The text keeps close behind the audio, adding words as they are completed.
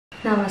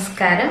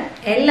നമസ്കാരം,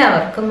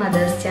 എല്ലാവർക്കും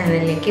മദേഴ്സ്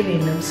ചാനലിലേക്ക്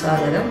വീണ്ടും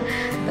സ്വാഗതം.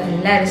 അപ്പോൾ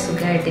എല്ലാവരും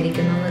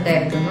സുഖമായിട്ടിരിക്കുന്നു എന്ന്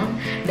കരുതുന്നു.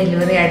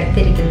 ഡെലിവറി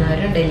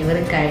അടുത്തിരിക്കുന്നവരും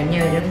ഡെലിവറി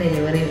കഴിഞ്ഞവരും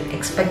ഡെലിവറി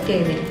എക്സ്പെക്റ്റ്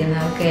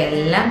ചെയ്തിരിക്കുന്നവർക്കും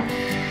എല്ലാം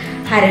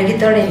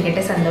ആരോഗ്യത്തോടെ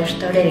ഇരിക്കട്ടെ,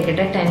 സന്തോഷത്തോടെ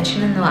ഇരിക്കട്ടെ,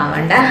 ടെൻഷനൊന്നും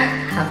ആവണ്ട.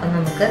 അപ്പം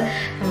നമുക്ക്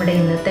നമ്മുടെ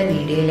ഇന്നത്തെ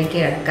വീഡിയോയിലേക്ക്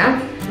കിടക്കാം.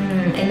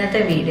 ഇന്നത്തെ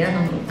വീഡിയോ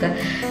നമുക്ക്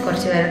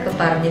കുറച്ച് പേരൊക്കെ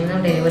പറഞ്ഞിരുന്നു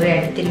ഡെലിവറി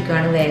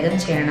അടുത്തിരിക്കുകയാണ്, വേഗം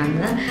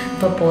ചെയ്യണമെന്ന്.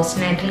 ഇപ്പോൾ പോസ്റ്റ്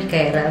നാറ്റൽ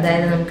കെയർ,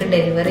 അതായത് നമുക്ക്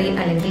ഡെലിവറി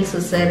അല്ലെങ്കിൽ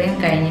സിസേറിയൻ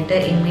കഴിഞ്ഞിട്ട്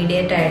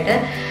ഇമ്മീഡിയറ്റ് ആയിട്ട്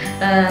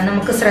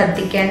നമുക്ക്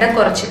ശ്രദ്ധിക്കേണ്ട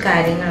കുറച്ച്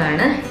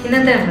കാര്യങ്ങളാണ്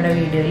ഇന്നത്തെ നമ്മുടെ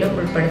വീഡിയോയിൽ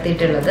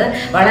ഉൾപ്പെടുത്തിയിട്ടുള്ളത്.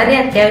 വളരെ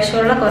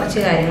അത്യാവശ്യമുള്ള കുറച്ച്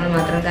കാര്യങ്ങൾ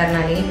മാത്രം,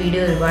 കാരണം അല്ലെങ്കിൽ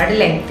വീഡിയോ ഒരുപാട്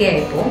ലെങ്തി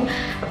ആയി പോകും.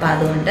 അപ്പോൾ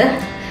അതുകൊണ്ട്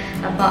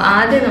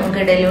ആദ്യം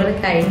നമുക്ക് ഡെലിവറി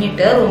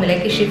കഴിഞ്ഞിട്ട്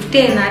റൂമിലേക്ക് ഷിഫ്റ്റ്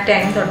ചെയ്യുന്ന ആ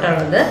ടൈം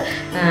തൊട്ടുള്ളത്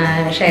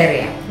ഷെയർ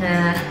ചെയ്യാം.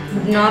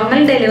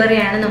 നോർമൽ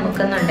ഡെലിവറിയാണ്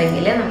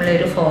നമുക്കെന്നുണ്ടെങ്കിൽ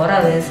നമ്മളൊരു 4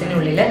 hours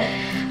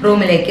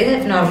റൂമിലേക്ക്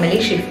നോർമലി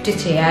ഷിഫ്റ്റ്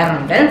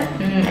ചെയ്യാറുണ്ട്.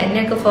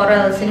 എന്നെയൊക്കെ 4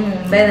 hours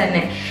മുമ്പേ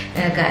തന്നെ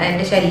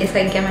എൻ്റെ ശല്യം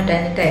സഹിക്കാൻ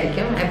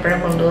പറ്റാഞ്ഞിട്ടായിരിക്കും എപ്പോഴും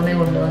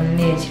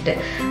കൊണ്ടുപോകുന്നെന്ന് ചോദിച്ചിട്ട്.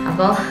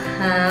 അപ്പോൾ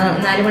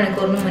 4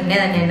 മണിക്കൂറിന് മുന്നേ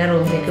തന്നെ എൻ്റെ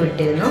റൂമിലേക്ക്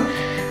വിട്ടിരുന്നു.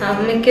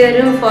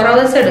 മിക്കൊരു 4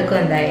 hours എടുക്കും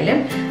എന്തായാലും.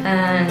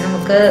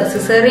 നമുക്ക്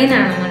സിസേറിയൻ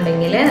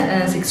ആണെന്നുണ്ടെങ്കിൽ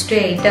 6 to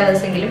 8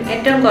 hours എങ്കിലും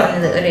ഏറ്റവും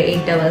കുറഞ്ഞത് ഒരു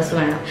 8 hours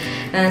വേണം.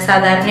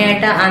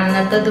 സാധാരണയായിട്ട്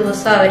അന്നത്തെ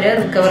ദിവസം അവർ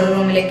റിക്കവറി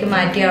റൂമിലേക്ക്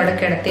മാറ്റി അവിടെ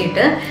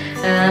കിടത്തിയിട്ട്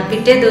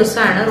പിറ്റേ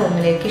ദിവസമാണ്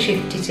റൂമിലേക്ക്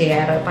ഷിഫ്റ്റ്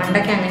ചെയ്യാറ്.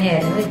 പണ്ടൊക്കെ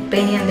അങ്ങനെയായിരുന്നു. ഇപ്പം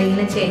ഇനി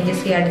എന്തെങ്കിലും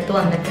ചേഞ്ചസ് ഈ അടുത്ത്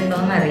വന്നിട്ടുണ്ടോ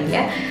എന്നറിയില്ല.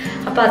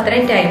 അപ്പോൾ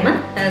അത്രയും ടൈം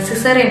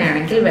സിസേറിയൻ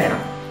ആണെങ്കിൽ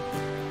വേണം.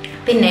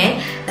 പിന്നെ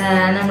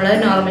നമ്മൾ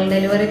നോർമൽ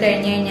ഡെലിവറി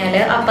കഴിഞ്ഞ് കഴിഞ്ഞാൽ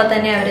അപ്പം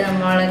തന്നെ അവർ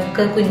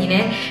നമ്മൾക്ക്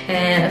കുഞ്ഞിനെ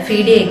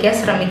ഫീഡ് ചെയ്യിക്കാൻ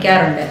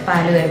ശ്രമിക്കാറുണ്ട്,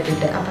 പാല്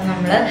വരുത്തിയിട്ട്. അപ്പം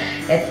നമ്മൾ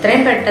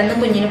എത്രയും പെട്ടെന്ന്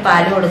കുഞ്ഞിന്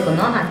പാല്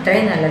കൊടുക്കുന്നോ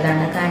അത്രയും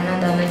നല്ലതാണ്. കാരണം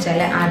എന്താണെന്ന്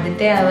വെച്ചാൽ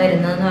ആദ്യത്തെ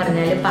വരുന്നതെന്ന്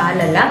പറഞ്ഞാൽ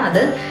പാലല്ല,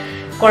 അത്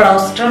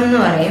കൊളോസ്ട്രം എന്ന്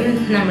പറയും.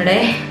 നമ്മുടെ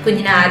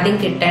കുഞ്ഞിന് ആദ്യം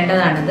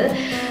കിട്ടേണ്ടതാണത്.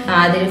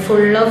 അതിൽ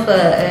ഫുൾ ഓഫ്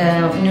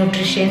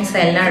ന്യൂട്രീഷ്യൻസ്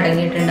എല്ലാം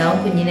അടങ്ങിയിട്ടുണ്ടാവും.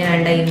 കുഞ്ഞിന്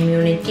വേണ്ട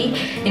ഇമ്മ്യൂണിറ്റി,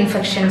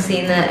 ഇൻഫെക്ഷൻസിൽ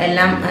നിന്ന്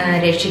എല്ലാം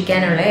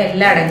രക്ഷിക്കാനുള്ള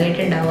എല്ലാം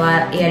അടങ്ങിയിട്ടുണ്ടാവും ആ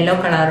യെല്ലോ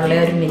കളറുള്ള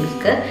ഒരു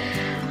മിൽക്ക്.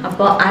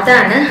 അപ്പോൾ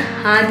അതാണ്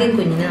ആദ്യം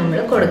കുഞ്ഞിന് നമ്മൾ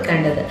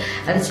കൊടുക്കേണ്ടത്.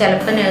 അത്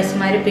ചിലപ്പോൾ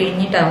നഴ്സുമാർ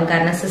പിഴിഞ്ഞിട്ടാവും,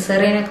 കാരണം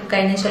സിസേറിയനൊക്കെ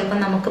കഴിഞ്ഞ് ചിലപ്പോൾ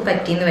നമുക്ക്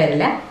പറ്റിയെന്ന്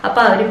വരില്ല.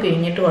 അപ്പോൾ അവർ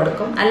പിഴിഞ്ഞിട്ട്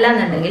കൊടുക്കും.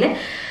 അല്ലാന്നുണ്ടെങ്കിൽ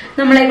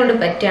നമ്മളെ കൊണ്ട്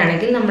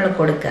പറ്റുകയാണെങ്കിൽ നമ്മൾ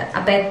കൊടുക്കുക.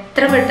 അപ്പം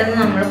എത്ര പെട്ടെന്ന്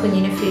നമ്മൾ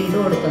കുഞ്ഞിന് ഫീഡ്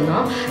കൊടുക്കുന്നോ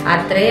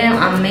അത്രയും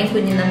അമ്മയും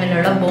കുഞ്ഞും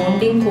തമ്മിലുള്ള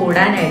ബോണ്ടിങ്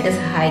കൂടാനായിട്ട്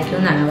സഹായിക്കും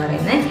എന്നാണ്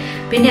പറയുന്നത്.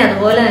 പിന്നെ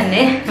അതുപോലെ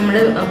തന്നെ നമ്മൾ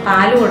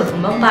പാല്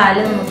കൊടുക്കുമ്പം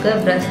പാല് നമുക്ക്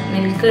ബ്രസ്റ്റ്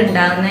മിൽക്ക്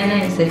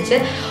ഉണ്ടാകുന്നതിനനുസരിച്ച്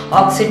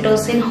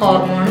ഓക്സിറ്റോസിൻ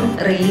ഹോർമോണും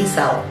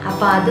റിലീസാവും.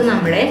 അപ്പോൾ അത്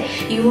നമ്മുടെ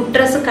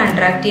യൂട്രസ്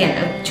കൺട്രാക്ട് ചെയ്യാൻ,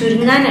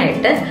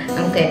 ചുരുങ്ങാനായിട്ട്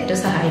നമുക്ക് ഏറ്റവും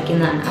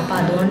സഹായിക്കുന്നതാണ്. അപ്പോൾ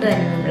അതുകൊണ്ട്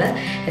തന്നെ നമ്മൾ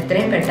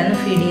എത്രയും പെട്ടെന്ന്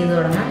ഫീഡ് ചെയ്ത്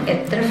തുടങ്ങാം.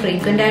 എത്ര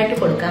ഫ്രീക്വൻ്റ് ആയിട്ട്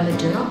കൊടുക്കാൻ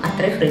പറ്റുന്നോ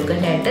അത്രയും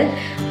ഫ്രീക്വൻ്റ് ആയിട്ട്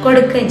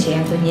കൊടുക്കുകയും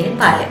ചെയ്യാം കുഞ്ഞിന്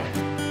പാല്.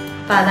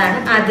 അപ്പം അതാണ്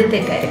ആദ്യത്തെ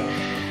കാര്യം.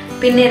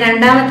 പിന്നെ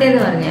രണ്ടാമത്തേന്ന്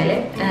പറഞ്ഞാൽ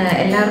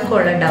എല്ലാവർക്കും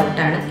ഉള്ള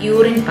ഡൗട്ടാണ്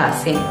യൂറിൻ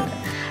പാസ് ചെയ്യുന്നത്.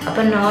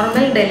 അപ്പം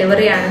നോർമൽ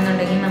ഡെലിവറി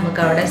ആണെന്നുണ്ടെങ്കിൽ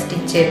നമുക്ക് അവിടെ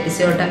സ്റ്റിച്ച്,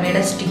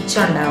 എപ്പിസിയോട്ടമിയുടെ സ്റ്റിച്ച്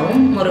ഉണ്ടാവും,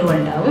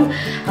 മുറിവുണ്ടാവും.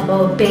 അപ്പോൾ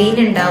പെയിൻ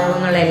ഉണ്ടാവും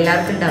എന്നുള്ള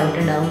എല്ലാവർക്കും ഡൗട്ട്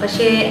ഉണ്ടാവും.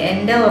 പക്ഷേ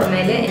എൻ്റെ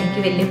ഓർമ്മയിൽ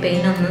എനിക്ക് വലിയ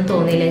പെയിൻ ഒന്നും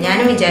തോന്നിയില്ല.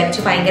 ഞാനും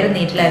വിചാരിച്ചു ഭയങ്കര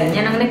നീറ്റിലായിരുന്നു.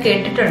 ഞാൻ അങ്ങനെ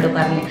കേട്ടിട്ടുണ്ട്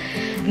പറഞ്ഞ്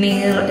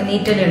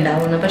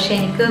നീറ്റലുണ്ടാവുന്നു. പക്ഷെ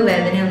എനിക്ക്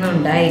വേദനയൊന്നും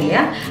ഉണ്ടായില്ല.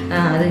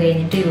 അത്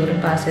കഴിഞ്ഞിട്ട് യൂറിൻ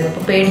പാസ്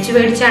ചെയ്തപ്പോൾ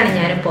പേടിച്ചാണ്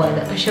ഞാൻ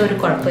പോയത്. പക്ഷെ ഒരു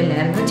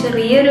കുഴപ്പമില്ലായിരുന്നു.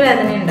 ചെറിയൊരു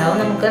വേദന ഉണ്ടാവും,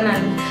 നമുക്ക്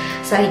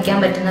സഹിക്കാൻ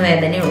പറ്റുന്ന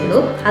വേദനയേ ഉള്ളൂ.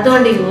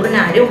 അതുകൊണ്ട് യൂറിൻ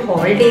ആരും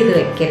ഹോൾഡ് ചെയ്ത്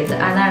വെക്കരുത്,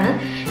 അതാണ്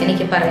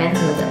എനിക്ക്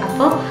പറയാനുള്ളത്.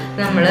 അപ്പോൾ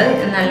നമ്മൾ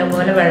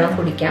നല്ലപോലെ വെള്ളം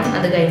കുടിക്കാം.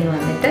 അത് കഴിഞ്ഞ്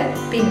വന്നിട്ട്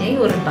പിന്നെ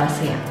യൂറിൻ പാസ്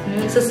ചെയ്യാം.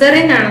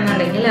 സിസേറിയൻ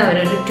ആണെന്നുണ്ടെങ്കിൽ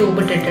അവരൊരു ട്യൂബ്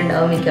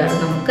ഇട്ടിട്ടുണ്ടാവും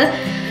മിക്കവാറും നമുക്ക്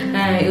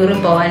യൂറിൻ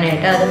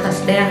പോകാനായിട്ട്. അത്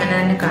ഫസ്റ്റ് ഡേ അങ്ങനെ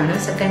തന്നെ കാണും,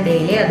 സെക്കൻഡ്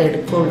ഡേയിലേ അത്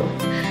എടുക്കുള്ളൂ.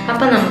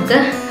 അപ്പം നമുക്ക്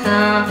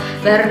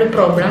വേറൊരു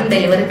പ്രോബ്ലം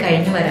ഡെലിവറി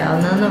കഴിഞ്ഞ്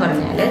വരാവുന്നതെന്ന്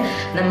പറഞ്ഞാൽ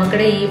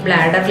നമ്മുടെ ഈ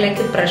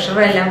ബ്ലാഡറിലേക്ക്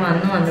പ്രഷറെല്ലാം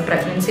വന്ന്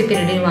പ്രഗ്നൻസി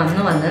പീരീഡിൽ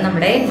വന്ന്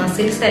നമ്മുടെ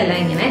മസിൽസ് എല്ലാം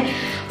ഇങ്ങനെ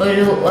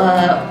ഒരു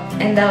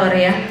എന്താ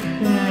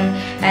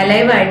പറയുക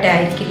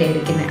അലൈവായിട്ടായിരിക്കില്ല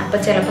ഇരിക്കുന്നത്. അപ്പം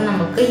ചിലപ്പോൾ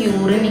നമുക്ക്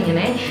യൂറിൻ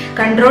ഇങ്ങനെ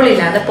കൺട്രോൾ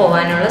ഇല്ലാതെ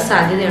പോകാനുള്ള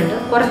സാധ്യതയുണ്ട്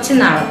കുറച്ച്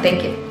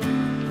നാളത്തേക്ക്.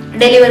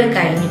 ഡെലിവറി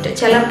കഴിഞ്ഞിട്ട്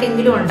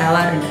ചിലർക്കെങ്കിലും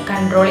ഉണ്ടാവാറുണ്ട്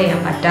കൺട്രോൾ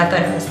ചെയ്യാൻ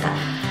പറ്റാത്തൊരവസ്ഥ.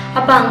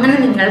 അപ്പം അങ്ങനെ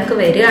നിങ്ങൾക്ക്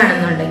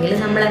വരികയാണെന്നുണ്ടെങ്കിൽ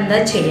നമ്മൾ എന്താ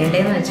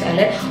ചെയ്യേണ്ടതെന്ന് വെച്ചാൽ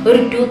ഒരു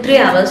 2-3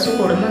 hours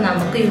കൂടുമ്പോൾ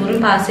നമുക്ക് യൂറിൻ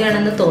പാസ്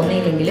ചെയ്യണമെന്ന്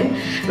തോന്നിയില്ലെങ്കിലും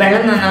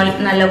വെള്ളം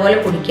നല്ലപോലെ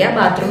കുടിക്കുക,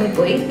 ബാത്റൂമിൽ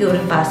പോയി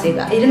യൂറിൻ പാസ്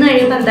ചെയ്യുക. ഇരുന്ന്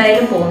കഴിയുമ്പോൾ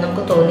എന്തായാലും പോകും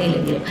നമുക്ക്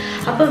തോന്നിയില്ലെങ്കിലും.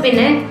 അപ്പോൾ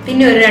പിന്നെ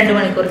ഒരു 2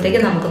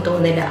 മണിക്കൂറത്തേക്ക് നമുക്ക്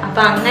തോന്നില്ല.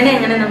 അപ്പം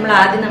അങ്ങനെ നമ്മൾ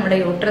ആദ്യം നമ്മുടെ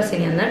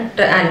യൂട്രസിനെ ഒന്ന്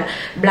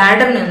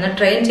ബ്ലാഡറിനെ ഒന്ന്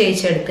ട്രെയിൻ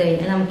ചെയ്യിച്ചെടുത്ത്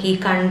കഴിഞ്ഞാൽ നമുക്ക് ഈ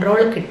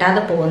കൺട്രോൾ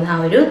കിട്ടാതെ പോകുന്ന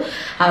ആ ഒരു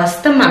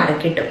അവസ്ഥ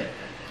മാറിക്കിട്ടും.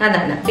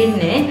 അതാണ്.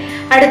 പിന്നെ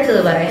അടുത്തത്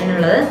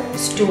പറയാനുള്ളത്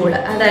സ്റ്റൂള്,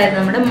 അതായത്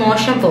നമ്മുടെ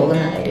മോശം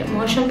പോകുന്ന കാര്യം.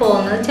 മോശം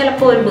പോകുന്നത്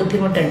ചിലപ്പോൾ ഒരു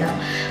ബുദ്ധിമുട്ടുണ്ടാവും.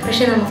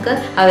 പക്ഷെ നമുക്ക്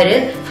അവർ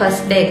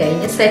ഫസ്റ്റ് ഡേ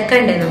കഴിഞ്ഞ്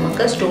സെക്കൻഡ് ഡേ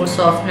നമുക്ക് സ്റ്റൂൾ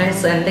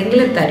സോഫ്റ്റ്നേഴ്സ്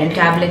എന്തെങ്കിലും തരും,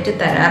 ടാബ്ലറ്റ്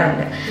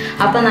തരാറുണ്ട്.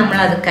 അപ്പം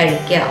നമ്മളത്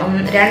കഴിക്കുക.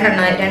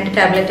 2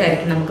 ടാബ്ലറ്റ്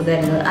ആയിരിക്കും നമുക്ക്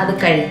തരുന്നത്. അത്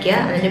കഴിക്കുക.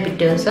 അതിൻ്റെ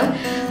പിറ്റേ ദിവസം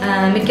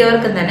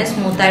മിക്കവർക്കും തന്നെ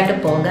സ്മൂത്തായിട്ട്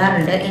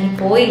പോകാറുണ്ട്. ഇനി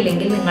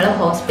പോയില്ലെങ്കിൽ നിങ്ങൾ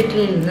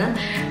ഹോസ്പിറ്റലിൽ നിന്ന്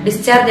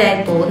ഡിസ്ചാർജ് ആയി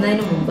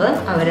പോകുന്നതിന് മുമ്പ്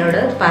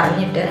അവരോട്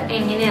പറഞ്ഞിട്ട്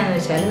എങ്ങനെയാണെന്ന്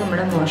വെച്ചാൽ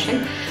നമ്മുടെ മോഷൻ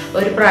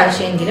ഒരു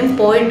പ്രാവശ്യമെങ്കിലും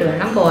പോയിട്ട്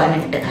വേണം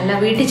പോകാനായിട്ട്. അല്ല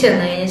വീട്ടിൽ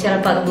ചെന്ന് കഴിഞ്ഞാൽ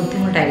ചിലപ്പോൾ അത്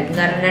ബുദ്ധിമുട്ടായിരിക്കും.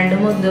 കാരണം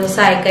 2-3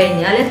 ദിവസം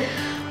ആയിക്കഴിഞ്ഞാൽ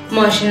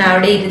മോഷൻ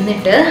അവിടെ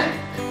ഇരുന്നിട്ട്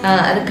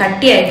അത്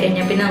കട്ടിയായി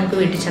കഴിഞ്ഞാൽ പിന്നെ നമുക്ക്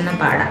വീട്ടിൽ ചെന്നാൽ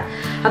പാടാം.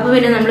 അപ്പോൾ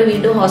പിന്നെ നമ്മൾ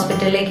വീണ്ടും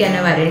ഹോസ്പിറ്റലിലേക്ക്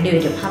തന്നെ വരേണ്ടി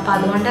വരും. അപ്പോൾ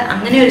അതുകൊണ്ട്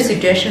അങ്ങനെ ഒരു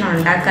സിറ്റുവേഷൻ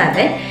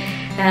ഉണ്ടാക്കാതെ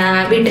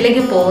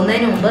വീട്ടിലേക്ക്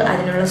പോകുന്നതിന് മുമ്പ്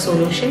അതിനുള്ള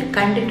സൊല്യൂഷൻ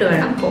കണ്ടിട്ട്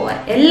വേണം പോകാൻ.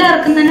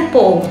 എല്ലാവർക്കും തന്നെ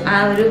പോകും, ആ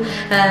ഒരു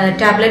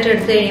ടാബ്ലറ്റ്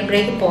എടുത്ത്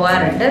കഴിയുമ്പോഴേക്ക്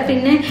പോകാറുണ്ട്.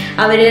 പിന്നെ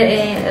അവർ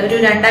ഒരു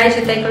 2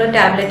 ആഴ്ചത്തേക്കുള്ള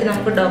ടാബ്ലറ്റ്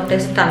നമുക്ക്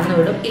ഡോക്ടേഴ്സ്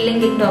തന്നുവിടും.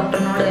 ഇല്ലെങ്കിൽ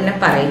ഡോക്ടറിനോട് തന്നെ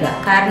പറയുക.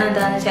 കാരണം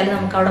എന്താണെന്ന് വെച്ചാൽ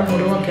നമുക്ക് അവിടെ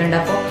മുറിവൊക്കെ ഉണ്ട്,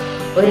 അപ്പോൾ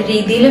ഒരു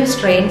രീതിയിലും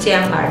സ്ട്രെയിൻ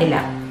ചെയ്യാൻ പാടില്ല.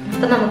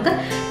 അപ്പം നമുക്ക്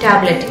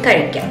ടാബ്ലറ്റ്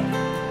കഴിക്കാം.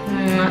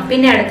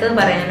 പിന്നെ അടുത്തത്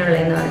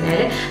പറയാനുള്ളതെന്ന് പറഞ്ഞാൽ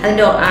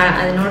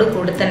അതിനോട്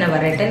കൂടി തന്നെ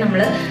പറയട്ടെ, നമ്മൾ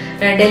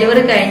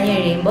ഡെലിവറി കഴിഞ്ഞ്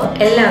കഴിയുമ്പോൾ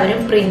എല്ലാവരും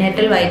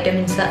പ്രീനേറ്റൽ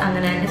വൈറ്റമിൻസ്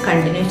അങ്ങനെ തന്നെ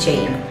കണ്ടിന്യൂ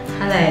ചെയ്യണം.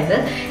 അതായത്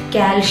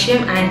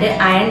calcium and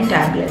iron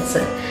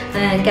tablets.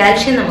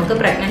 Calcium നമുക്ക്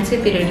പ്രഗ്നൻസി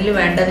പീരീഡിൽ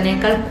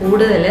വേണ്ടതിനേക്കാൾ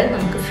കൂടുതൽ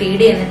നമുക്ക്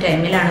ഫീഡ് ചെയ്യുന്ന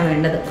ടൈമിലാണ്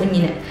വേണ്ടത്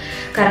കുഞ്ഞിന്.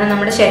 കാരണം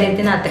നമ്മുടെ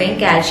ശരീരത്തിന് അത്രയും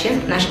കാൽഷ്യം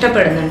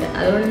നഷ്ടപ്പെടുന്നുണ്ട്.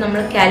 അതുകൊണ്ട്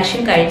നമ്മൾ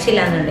കാൽഷ്യം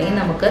കഴിച്ചില്ല എന്നുണ്ടെങ്കിൽ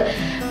നമുക്ക്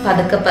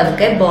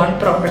പതുക്കെ ബോൺ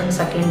പ്രോബ്ലംസ്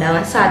ഒക്കെ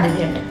ഉണ്ടാവാൻ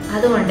സാധ്യതയുണ്ട്.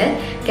 അതുകൊണ്ട്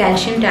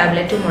കാൽഷ്യം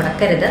ടാബ്ലറ്റ്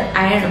മുടക്കരുത്,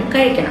 അയണും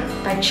കഴിക്കണം.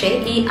 പക്ഷേ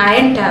ഈ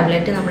അയൺ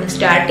ടാബ്ലറ്റ് നമ്മൾ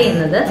സ്റ്റാർട്ട്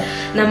ചെയ്യുന്നത്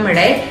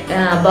നമ്മുടെ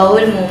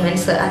ബൗൽ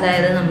മൂവ്മെന്റ്സ്,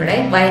 അതായത് നമ്മുടെ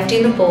വയറ്റിൽ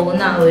നിന്ന്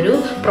പോകുന്ന ആ ഒരു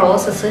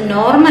പ്രോസസ്സ്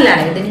നോർമൽ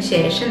ആയതിനു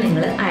ശേഷം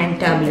നിങ്ങൾ അയൺ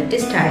ടാബ്ലറ്റ്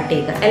സ്റ്റാർട്ട്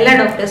ചെയ്യുക. എല്ലാ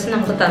ഡോക്ടേഴ്സും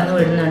നമുക്ക് തന്നു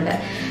വിടുന്നുണ്ട്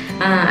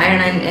അയൺ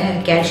ആൻഡ്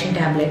കാൽഷ്യം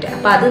ടാബ്ലറ്റ്.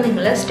 അപ്പോൾ അത്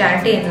നിങ്ങൾ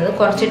സ്റ്റാർട്ട് ചെയ്യുന്നത്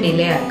കുറച്ച്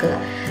ഡിലേ ആക്കുക,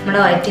 നമ്മുടെ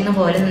വയറ്റിൽ നിന്ന്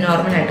പോലെ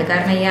നോർമലായിട്ട്.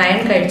 കാരണം ഈ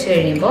അയൺ കഴിച്ചു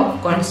കഴിയുമ്പോൾ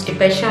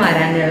കോൺസ്റ്റിപ്പേഷൻ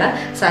വരാനുള്ള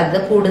സാധ്യത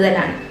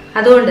കൂടുതലാണ്.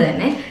 അതുകൊണ്ട്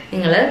തന്നെ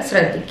നിങ്ങൾ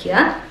ശ്രദ്ധിക്കുക.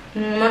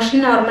 മോഷൻ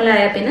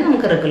നോർമലായാൽ പിന്നെ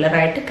നമുക്ക്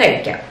റെഗുലറായിട്ട്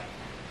കഴിക്കാം.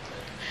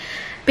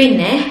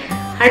 പിന്നെ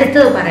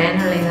അടുത്തത്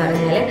പറയാനുള്ളതെന്ന്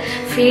പറഞ്ഞാൽ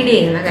ഫീഡ്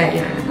ചെയ്യുന്ന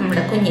കാര്യമാണ്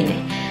നമ്മുടെ കുഞ്ഞിനെ.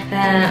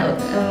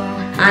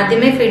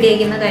 ആദ്യമേ ഫീഡ്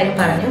ചെയ്യുന്ന കാര്യം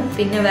പറഞ്ഞു.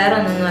 പിന്നെ വേറെ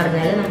ഒന്നെന്ന്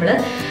പറഞ്ഞാൽ നമ്മൾ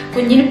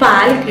കുഞ്ഞിന്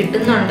പാല്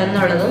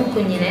കിട്ടുന്നുണ്ടെന്നുള്ളതും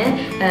കുഞ്ഞിന്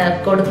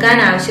കൊടുക്കാൻ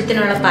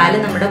ആവശ്യത്തിനുള്ള പാല്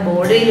നമ്മുടെ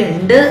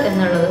ബോഡിയിലുണ്ട്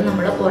എന്നുള്ളതും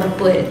നമ്മൾ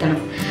ഉറപ്പുവരുത്തണം.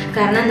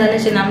 കാരണം എന്താണെന്ന്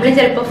വെച്ചാൽ നമ്മൾ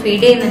ചിലപ്പോൾ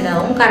ഫീഡ്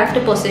ചെയ്യുന്നുണ്ടാവും,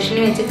 കറക്റ്റ്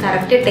പൊസിഷനിൽ വെച്ച്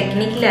കറക്റ്റ്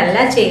ടെക്നിക്കിലല്ല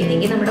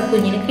ചെയ്യുന്നെങ്കിൽ നമ്മുടെ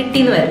കുഞ്ഞിന്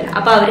കിട്ടിയെന്ന് വരില്ല.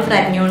 അപ്പോൾ അവർ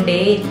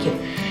കരഞ്ഞുകൊണ്ടേയിരിക്കും.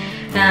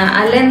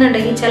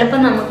 അല്ലെന്നുണ്ടെങ്കിൽ ചിലപ്പോൾ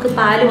നമുക്ക്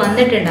പാല്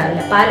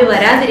വന്നിട്ടുണ്ടാവില്ല. പാല്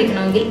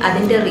വരാതിരിക്കണമെങ്കിൽ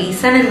അതിൻ്റെ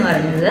റീസൺ എന്ന്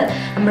പറയുന്നത്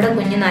നമ്മുടെ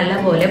കുഞ്ഞ്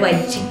നല്ലപോലെ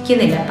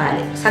വലിച്ചിക്കുന്നില്ല,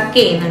 പാല് സക്ക്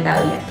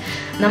ചെയ്യുന്നുണ്ടാവില്ല.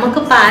 നമുക്ക്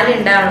പാല്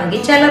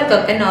ഉണ്ടാവണമെങ്കിൽ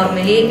ചിലർക്കൊക്കെ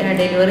നോർമലി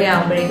ഡെലിവറി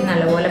ആകുമ്പോഴേക്കും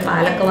നല്ലപോലെ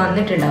പാലൊക്കെ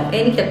വന്നിട്ടുണ്ടാവും.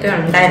 എനിക്കൊക്കെ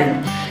ഉണ്ടായിരുന്നു.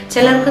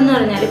 ചിലർക്കെന്ന്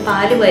പറഞ്ഞാൽ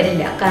പാല്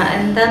വരില്ല.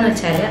 എന്താന്ന്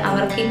വെച്ചാൽ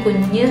അവർക്ക് ഈ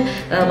കുഞ്ഞ്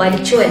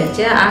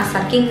വലിച്ച് ആ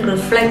സക്കിങ്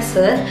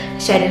റിഫ്ലെക്സ്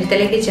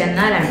ശരീരത്തിലേക്ക്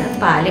ചെന്നാലാണ്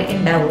പാല്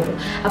ഉണ്ടാവുള്ളൂ.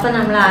 അപ്പം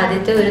നമ്മൾ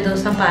ആദ്യത്തെ ഒരു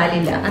ദിവസം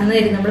പാലില്ല അന്ന്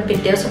കരുതി നമ്മൾ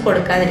പിറ്റേ ദിവസം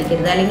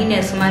കൊടുക്കാതിരിക്കരുത്. അല്ലെങ്കിൽ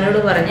നഴ്സുമാരോട്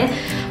പറഞ്ഞ്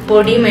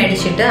പൊടി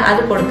മേടിച്ചിട്ട്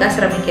അത് കൊടുക്കാൻ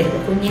ശ്രമിക്കരുത്.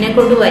 കുഞ്ഞിനെ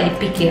കൊണ്ട്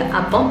വലിപ്പിക്കുക.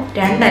 അപ്പം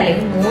 2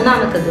 അല്ലെങ്കിൽ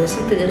 3-ാമത്തെ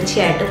ദിവസം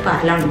തീർച്ചയായിട്ടും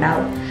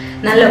പാലുണ്ടാവും,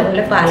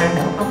 നല്ലപോലെ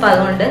പാലുണ്ടാവും. അപ്പം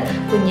അതുകൊണ്ട്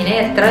കുഞ്ഞിനെ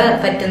എത്ര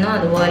പറ്റുന്നോ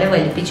അതുപോലെ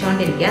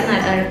വലിപ്പിച്ചുകൊണ്ടിരിക്കുക.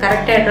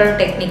 കറക്റ്റായിട്ടുള്ള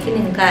ടെക്നിക്ക്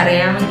നിങ്ങൾക്ക്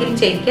അറിയാമെങ്കിൽ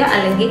ചെയ്യിക്കുക.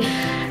 അല്ലെങ്കിൽ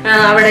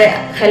അവിടെ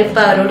ഹെൽപ്പ്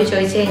അവരോട്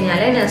ചോദിച്ചു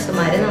കഴിഞ്ഞാൽ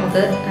നഴ്സുമാർ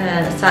നമുക്ക്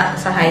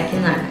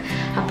സഹായിക്കുന്നതാണ്.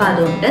 അപ്പം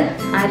അതുകൊണ്ട്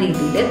ആ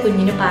രീതിയിൽ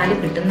കുഞ്ഞിന് പാല്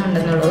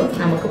കിട്ടുന്നുണ്ടെന്നുള്ളതും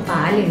നമുക്ക്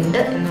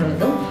പാലുണ്ട്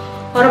എന്നുള്ളതും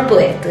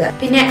ഉറപ്പുവരുത്തുക.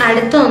 പിന്നെ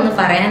അടുത്ത ഒന്ന്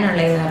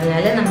പറയാനുള്ളതെന്ന്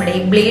പറഞ്ഞാൽ നമ്മുടെ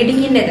ഈ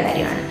ബ്ലീഡിങ്ങിൻ്റെ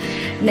കാര്യമാണ്.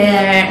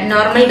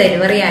 നോർമൽ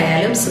ഡെലിവറി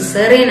ആയാലും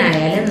സിസേറിയൻ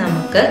ആയാലും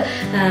നമുക്ക്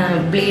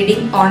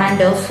ബ്ലീഡിങ് ഓൺ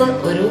ആൻഡ് ഓഫ്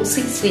ഒരു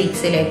 6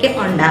 വീക്സിലേക്ക്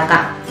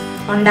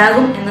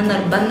ഉണ്ടാകും എന്ന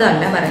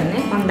നിർബന്ധമല്ല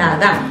പറയുന്നത്,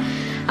 ഉണ്ടാകാം.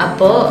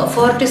 അപ്പോൾ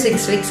 4 to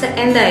 6 വീക്സ്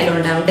എന്തായാലും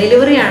ഉണ്ടാവും.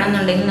 ഡെലിവറി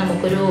ആണെന്നുണ്ടെങ്കിൽ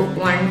നമുക്കൊരു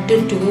 1 to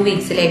 2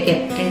 വീക്സിലേക്ക്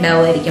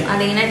ഉണ്ടാവുമായിരിക്കും.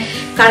 അതിങ്ങനെ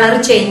കളർ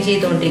ചേഞ്ച്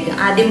ചെയ്തുകൊണ്ടിരിക്കും.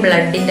 ആദ്യം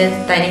ബ്ലഡിൻ്റെ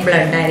തനി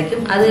ബ്ലഡ്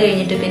ആയിരിക്കും, അത്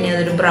കഴിഞ്ഞിട്ട് പിന്നെ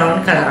അതൊരു ബ്രൗൺ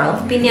കളറാവും,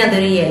 പിന്നെ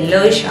അതൊരു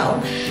യെല്ലോയിഷ്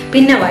ആവും,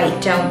 പിന്നെ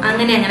വൈറ്റ് ആവും.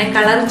 അങ്ങനെ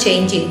കളർ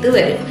ചേഞ്ച് ചെയ്ത്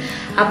വരും.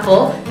 അപ്പോൾ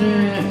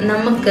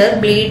നമുക്ക്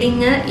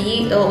ബ്ലീഡിങ് ഈ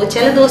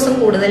ചില ദിവസം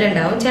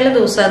കൂടുതലുണ്ടാവും, ചില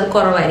ദിവസം അത്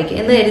കുറവായിരിക്കും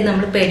എന്ന് കരുതി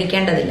നമ്മൾ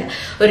പേടിക്കേണ്ടതില്ല.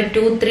 ഒരു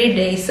 2-3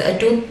 ഡേയ്സ്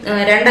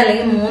 2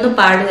 അല്ലെങ്കിൽ 3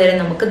 പാട് വരെ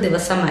നമുക്ക്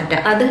ദിവസം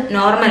മാറ്റാം. അത്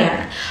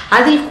നോർമലാണ്.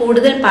 അതിൽ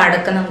കൂടുതൽ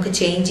പാടൊക്കെ നമുക്ക്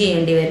ചേഞ്ച്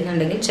ചെയ്യേണ്ടി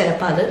വരുന്നുണ്ടെങ്കിൽ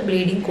ചിലപ്പോൾ അത്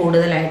ബ്ലീഡിങ്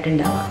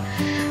കൂടുതലായിട്ടുണ്ടാവാം.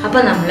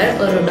 അപ്പോൾ നമ്മൾ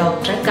ഒരു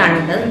ഡോക്ടറെ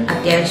കാണേണ്ടത്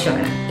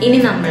അത്യാവശ്യമാണ്. ഇനി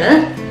നമ്മൾ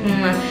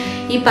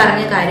ഈ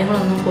പറഞ്ഞ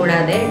കാര്യങ്ങളൊന്നും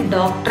കൂടാതെ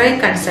ഡോക്ടറെ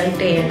കൺസൾട്ട്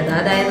ചെയ്യേണ്ടത്,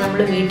 അതായത് നമ്മൾ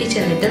വീട്ടിൽ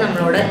ചെന്നിട്ട്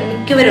നമ്മളോട്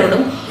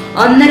മിക്കവരോടും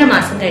 1.5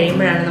 മാസം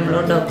കഴിയുമ്പോഴാണ്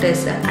നമ്മളോട്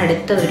ഡോക്ടേഴ്സ്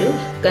അടുത്ത ഒരു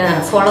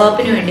ഫോളോ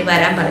അപ്പിന് വേണ്ടി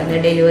വരാൻ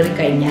പറയുന്നത് ഡെലിവറി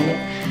കഴിഞ്ഞാൽ.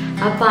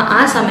 അപ്പോൾ ആ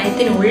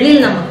സമയത്തിനുള്ളിൽ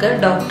നമുക്ക്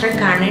ഡോക്ടറെ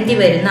കാണേണ്ടി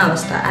വരുന്ന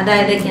അവസ്ഥ,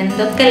 അതായത്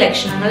എന്തൊക്കെ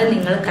ലക്ഷണങ്ങൾ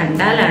നിങ്ങൾ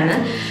കണ്ടാലാണ്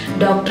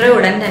ഡോക്ടറെ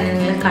ഉടൻ തന്നെ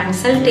നിങ്ങൾ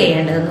കൺസൾട്ട്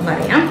ചെയ്യേണ്ടതെന്ന്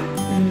പറയാം.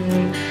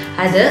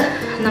 അത്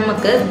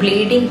നമുക്ക്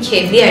ബ്ലീഡിങ്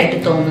ഹെവി ആയിട്ട്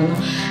തോന്നുന്നു,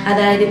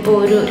 അതായത് ഇപ്പോൾ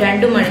ഒരു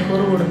 2 മണിക്കൂർ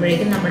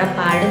കൂടുമ്പോഴേക്കും നമ്മുടെ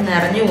പാട്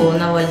നിറഞ്ഞു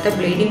പോകുന്ന പോലത്തെ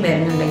ബ്ലീഡിങ്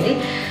വരുന്നുണ്ടെങ്കിൽ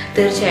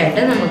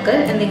തീർച്ചയായിട്ടും നമുക്ക്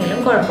എന്തെങ്കിലും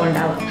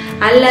കുഴപ്പമുണ്ടാവാം.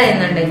 അല്ല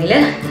എന്നുണ്ടെങ്കിൽ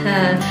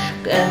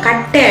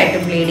കട്ടയായിട്ട്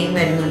ബ്ലീഡിങ്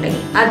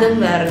വരുന്നുണ്ടെങ്കിൽ അതും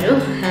വേറൊരു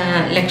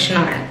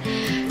ലക്ഷണമാണ്.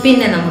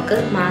 പിന്നെ നമുക്ക്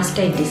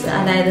മാസ്റ്റൈറ്റിസ്,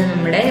 അതായത്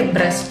നമ്മുടെ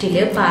ബ്രസ്റ്റിൽ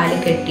പാല്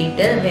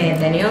കെട്ടിയിട്ട്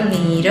വേദനയോ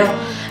നീരോ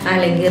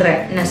അല്ലെങ്കിൽ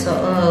റെഡ്നെസ്സോ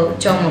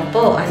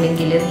ചുമപ്പോ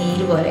അല്ലെങ്കിൽ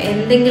നീര് പോലെ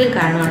എന്തെങ്കിലും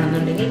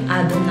കാണുകയാണെന്നുണ്ടെങ്കിൽ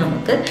അതും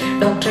നമുക്ക്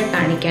ഡോക്ടറെ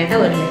കാണിക്കേണ്ട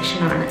ഒരു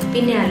ലക്ഷണമാണ്.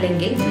 പിന്നെ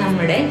അല്ലെങ്കിൽ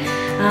നമ്മുടെ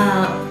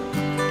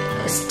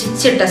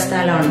സ്റ്റിച്ചിട്ട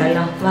സ്ഥലം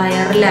ഉണ്ടല്ലോ,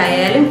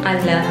 വയറിലായാലും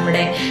അല്ല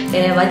നമ്മുടെ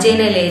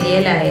വജൈനൽ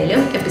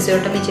ഏരിയയിലായാലും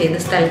എപ്പിസോട്ടമി ചെയ്ത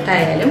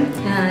സ്ഥലത്തായാലും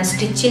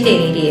സ്റ്റിച്ചിൻ്റെ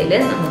ഏരിയയിൽ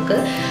നമുക്ക്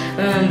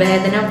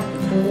വേദന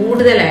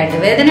കൂടുതലായിട്ട്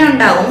വേദന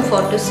ഉണ്ടാവും.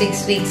 4 to 6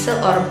 weeks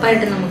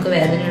ഉറപ്പായിട്ട് നമുക്ക്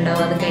വേദന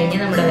ഉണ്ടാവും. അത് കഴിഞ്ഞ്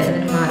നമ്മുടെ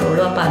വേദന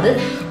മാറുള്ളൂ. അപ്പം അത്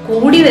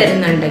കൂടി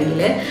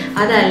വരുന്നുണ്ടെങ്കിൽ,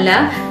 അതല്ല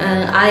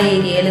ആ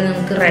ഏരിയയിൽ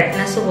നമുക്ക്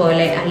റെഡ്നെസ്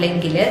പോലെ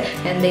അല്ലെങ്കിൽ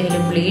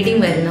എന്തെങ്കിലും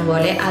ബ്ലീഡിങ് വരുന്ന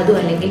പോലെ, അതും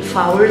അല്ലെങ്കിൽ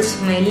ഫൗൾ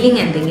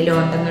സ്മെല്ലിങ് എന്തെങ്കിലും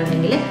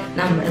ഉണ്ടെന്നുണ്ടെങ്കിൽ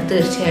നമ്മൾ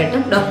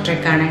തീർച്ചയായിട്ടും ഡോക്ടറെ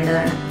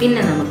കാണേണ്ടതാണ്.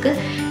 പിന്നെ നമുക്ക്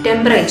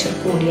ടെമ്പറേച്ചർ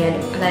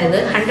കൂടിയാലും, അതായത്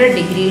 100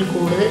 ഡിഗ്രിയിൽ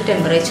കൂടുതൽ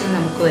ടെമ്പറേച്ചർ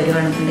നമുക്ക്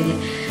വരുവാണെന്നുണ്ടെങ്കിൽ,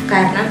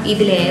 കാരണം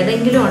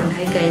ഇതിലേതെങ്കിലും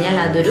ഉണ്ടായിക്കഴിഞ്ഞാൽ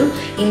അതൊരു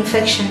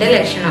ഇൻഫെക്ഷൻ്റെ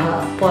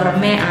ലക്ഷണമാവാം.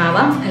 പുറമേ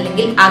ആവാം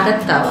അല്ലെങ്കിൽ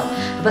അകത്താവാം.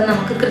 അപ്പം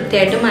നമുക്ക്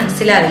കൃത്യമായിട്ട്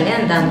മനസ്സിലാവില്ല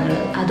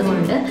എന്താണെന്നുള്ളത്.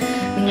 അതുകൊണ്ട്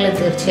നിങ്ങൾ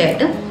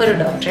തീർച്ചയായിട്ടും ഒരു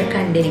ഡോക്ടറെ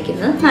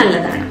കണ്ടിരിക്കുന്നത്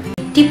നല്ലതാണ്.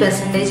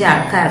 80%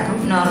 ആൾക്കാർക്കും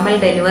നോർമൽ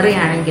ഡെലിവറി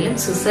ആണെങ്കിലും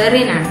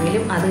സിസേറിയൻ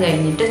ആണെങ്കിലും അത്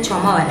കഴിഞ്ഞിട്ട്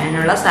ചുമ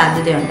വരാനുള്ള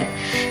സാധ്യതയുണ്ട്.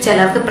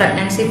 ചിലർക്ക്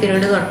പ്രഗ്നൻസി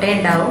പീരീഡ് തൊട്ടേ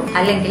ഉണ്ടാവും,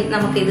 അല്ലെങ്കിൽ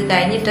നമുക്ക് ഇത്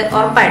കഴിഞ്ഞിട്ട്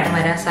ഉറപ്പായിട്ടും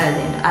വരാൻ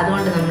സാധ്യതയുണ്ട്.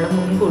 അതുകൊണ്ട് നമ്മൾ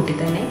മുൻകൂട്ടി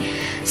തന്നെ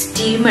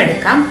സ്റ്റീം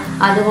എടുക്കാം.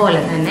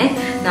 അതുപോലെ തന്നെ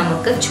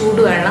നമുക്ക്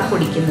ചൂടുവെള്ളം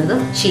കുടിക്കുന്നതും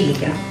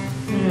ശീലിക്കണം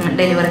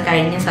ഡെലിവറി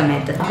കഴിഞ്ഞ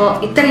സമയത്ത്. അപ്പോൾ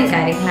ഇത്രയും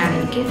കാര്യങ്ങളാണ്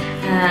എനിക്ക്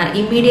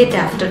ഇമ്മീഡിയറ്റ്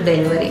ആഫ്റ്റർ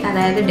ഡെലിവറി,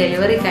 അതായത്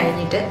ഡെലിവറി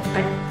കഴിഞ്ഞിട്ട്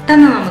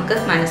പെട്ടെന്ന് നമുക്ക്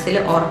മനസ്സിൽ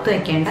ഓർത്തു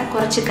വെക്കേണ്ട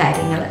കുറച്ച്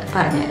കാര്യങ്ങൾ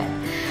പറഞ്ഞുതരാം.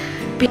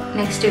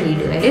 നെക്സ്റ്റ്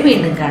വീഡിയോയിൽ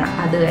വീണ്ടും കാണാം.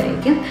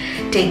 അതുവരേക്കും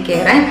ടേക്ക്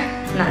കെയർ ആൻഡ്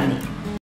നന്ദി.